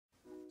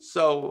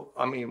So,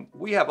 I mean,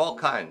 we have all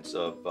kinds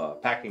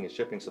of packing and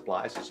shipping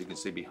supplies, as you can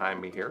see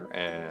behind me here,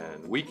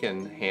 and we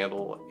can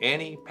handle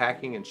any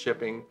packing and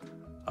shipping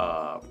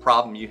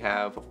problem you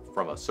have,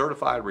 from a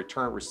certified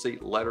return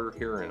receipt letter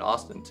here in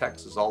Austin,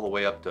 Texas, all the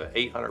way up to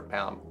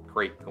 800-pound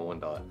crate going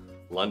to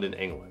London,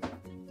 England.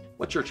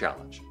 What's your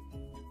challenge?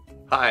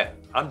 Hi,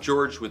 I'm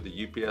George with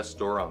the UPS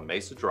store on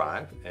Mesa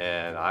Drive,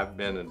 and I've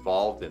been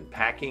involved in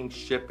packing,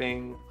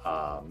 shipping,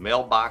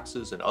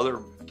 mailboxes, and other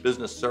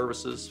business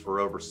services for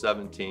over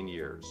 17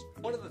 years.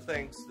 One of the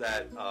things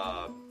that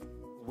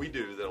we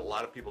do that a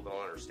lot of people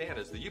don't understand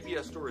is the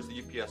UPS store is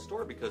the UPS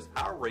store because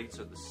our rates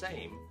are the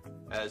same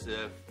as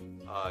if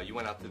you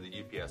went out to the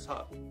UPS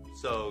hub.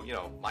 So, you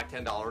know, my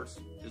 $10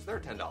 is their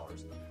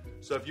 $10.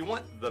 So if you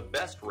want the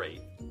best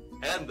rate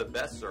and the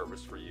best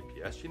service for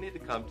UPS, you need to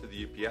come to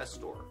the UPS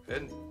store.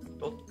 And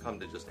don't come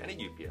to just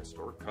any UPS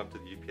store, come to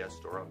the UPS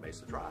store on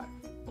Mesa Drive.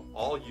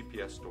 All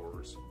UPS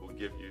stores will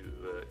give you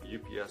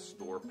the UPS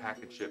store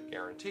pack and ship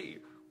guarantee,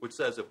 which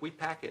says if we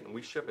pack it and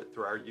we ship it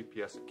through our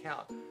UPS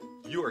account,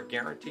 you are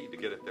guaranteed to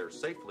get it there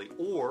safely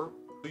or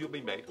you'll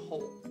be made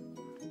whole.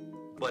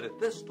 But at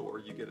this store,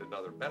 you get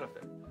another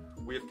benefit.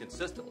 We have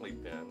consistently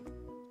been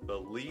the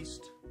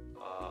least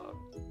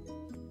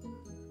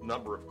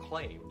number of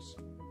claims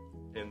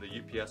in the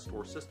UPS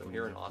store system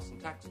here in Austin,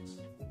 Texas.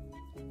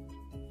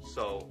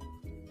 So,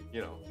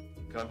 you know,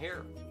 come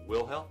here,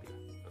 we'll help you.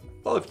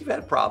 Well, if you've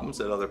had problems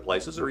at other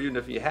places, or even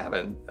if you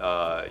haven't,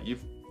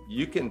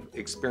 you can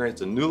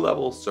experience a new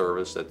level of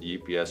service at the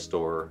UPS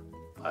store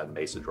on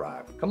Mesa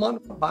Drive. Come on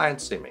by and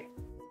see me.